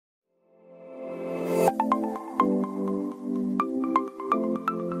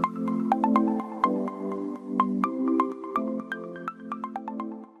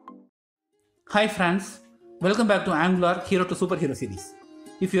Hi friends, welcome back to Angular Hero to Superhero series.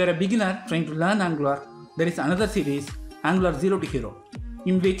 If you are a beginner trying to learn Angular, there is another series, Angular Zero to Hero,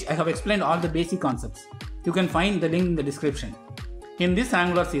 in which I have explained all the basic concepts. You can find the link in the description. In this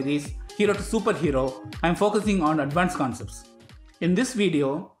Angular series, Hero to Superhero, I am focusing on advanced concepts. In this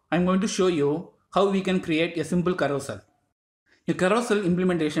video, I am going to show you how we can create a simple carousel. A carousel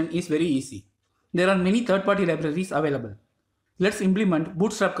implementation is very easy. There are many third-party libraries available. Let's implement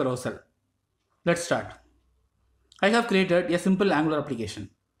Bootstrap Carousel. Let's start. I have created a simple Angular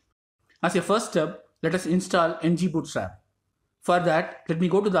application. As a first step, let us install ng Bootstrap. For that, let me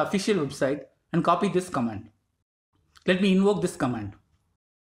go to the official website and copy this command. Let me invoke this command.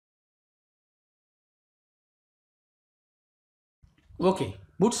 Okay,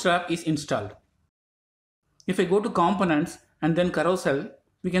 Bootstrap is installed. If I go to Components and then Carousel,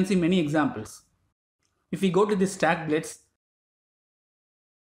 we can see many examples. If we go to this Stack Blitz,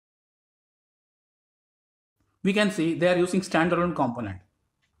 we can see they are using standalone component.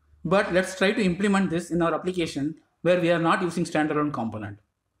 But let's try to implement this in our application where we are not using standalone component.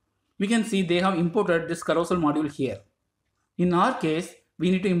 We can see they have imported this carousel module here. In our case,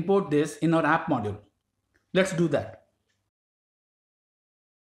 we need to import this in our app module. Let's do that.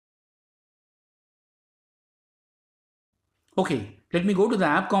 Okay, let me go to the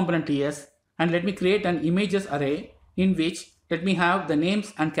app component TS and let me create an images array in which let me have the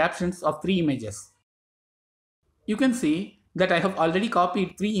names and captions of 3 images. You can see that I have already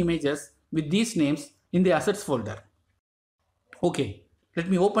copied 3 images with these names in the assets folder. Okay, let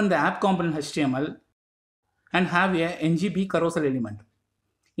me open the app component HTML and have a ngB carousel element.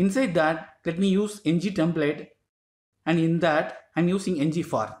 Inside that, let me use ng template, and in that I am using ng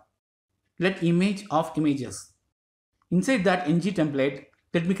for. Let image of images. Inside that ng template,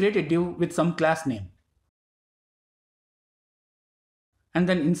 let me create a div with some class name. And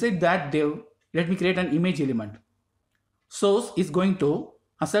then inside that div, let me create an image element. Source is going to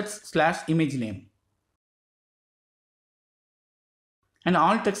assets/image name. And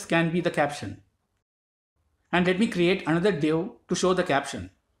alt text can be the caption. And let me create another div to show the caption.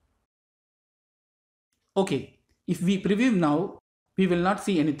 Okay, if we preview now, we will not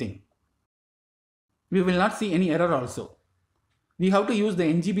see anything. We will not see any error also. We have to use the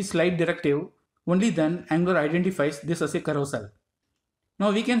ngB slide directive, only then Angular identifies this as a carousel.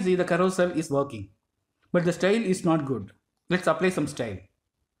 Now we can see the carousel is working, but the style is not good. Let's apply some style.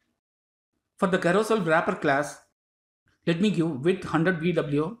 For the carousel wrapper class, let me give width 100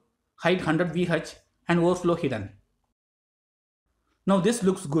 VW, height 100 VH and overflow hidden. Now this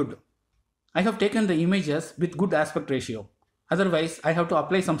looks good. I have taken the images with good aspect ratio. Otherwise, I have to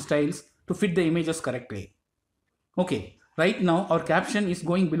apply some styles to fit the images correctly. Okay, right now our caption is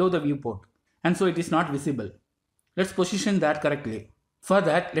going below the viewport and so it is not visible. Let's position that correctly. For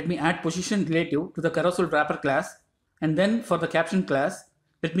that, let me add position relative to the carousel wrapper class, and then for the caption class,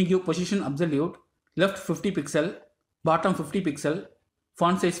 let me give position absolute, left 50 pixel, bottom 50 pixel,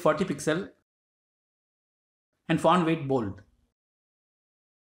 font size 40 pixel, and font weight bold.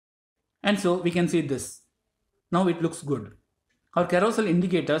 And so we can see this. Now it looks good. Our carousel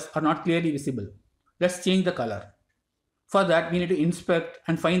indicators are not clearly visible. Let's change the color. For that, we need to inspect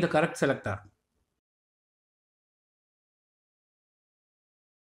and find the correct selector.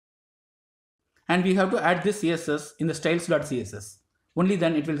 And we have to add this CSS in the styles.css. Only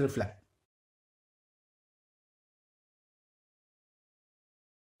then it will reflect.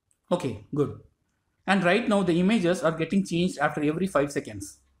 Okay, good. And right now the images are getting changed after every 5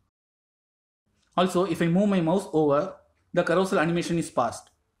 seconds. Also, if I move my mouse over, the carousel animation is passed.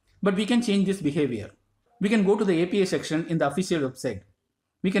 But we can change this behavior. We can go to the API section in the official website.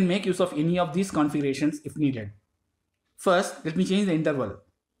 We can make use of any of these configurations if needed. First, let me change the interval.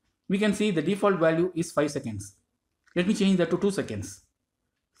 We can see the default value is 5 seconds. Let me change that to 2 seconds.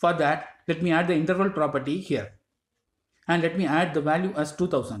 For that, let me add the interval property here. And let me add the value as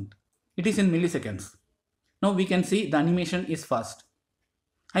 2000. It is in milliseconds. Now we can see the animation is fast.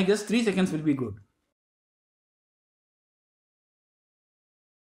 I guess 3 seconds will be good.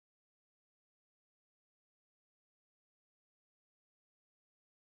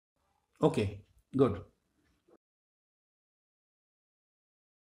 Okay, good.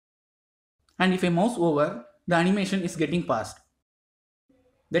 And if I mouse over, the animation is getting fast.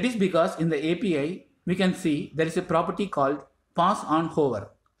 That is because in the API, we can see there is a property called pass on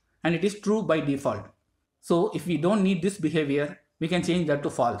hover, and it is true by default. So if we don't need this behavior, we can change that to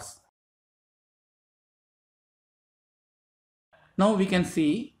false. Now we can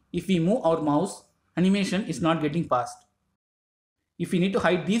see if we move our mouse, animation is not getting fast. If we need to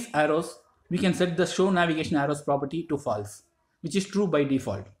hide these arrows, we can set the show navigation arrows property to false, which is true by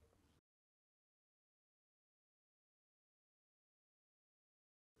default.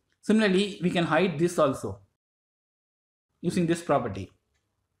 Similarly, we can hide this also using this property.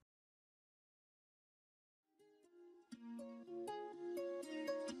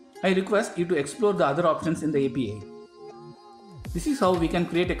 I request you to explore the other options in the API. This is how we can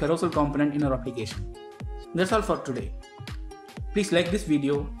create a carousel component in our application. That's all for today. Please like this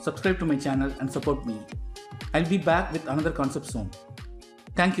video, subscribe to my channel and support me. I'll be back with another concept soon.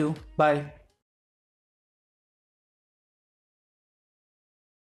 Thank you. Bye.